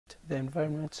The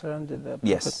environment surrounded the Prophet.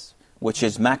 Yes, which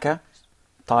is Mecca,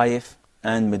 Taif,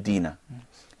 and Medina.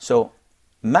 So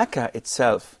Mecca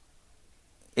itself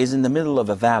is in the middle of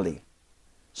a valley,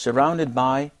 surrounded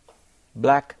by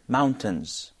black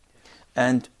mountains.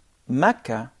 And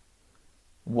Mecca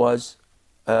was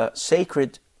a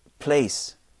sacred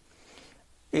place.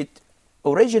 It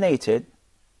originated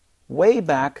way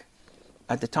back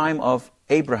at the time of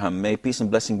Abraham, may peace and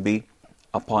blessing be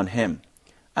upon him.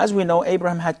 As we know,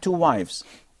 Abraham had two wives,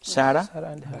 Sarah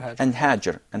and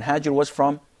Hajar. And Hajar was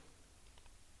from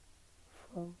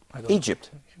Egypt.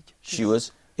 She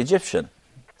was Egyptian.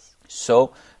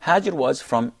 So Hajar was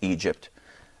from Egypt.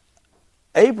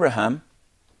 Abraham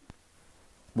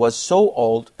was so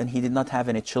old and he did not have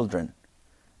any children.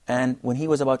 And when he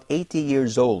was about 80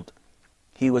 years old,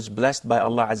 he was blessed by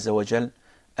Allah Azza wa Jal,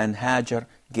 and Hajar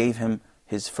gave him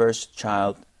his first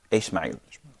child, Ishmael.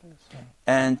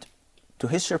 And to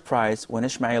his surprise, when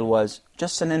Ishmael was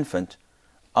just an infant,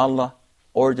 Allah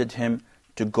ordered him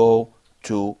to go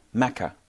to Mecca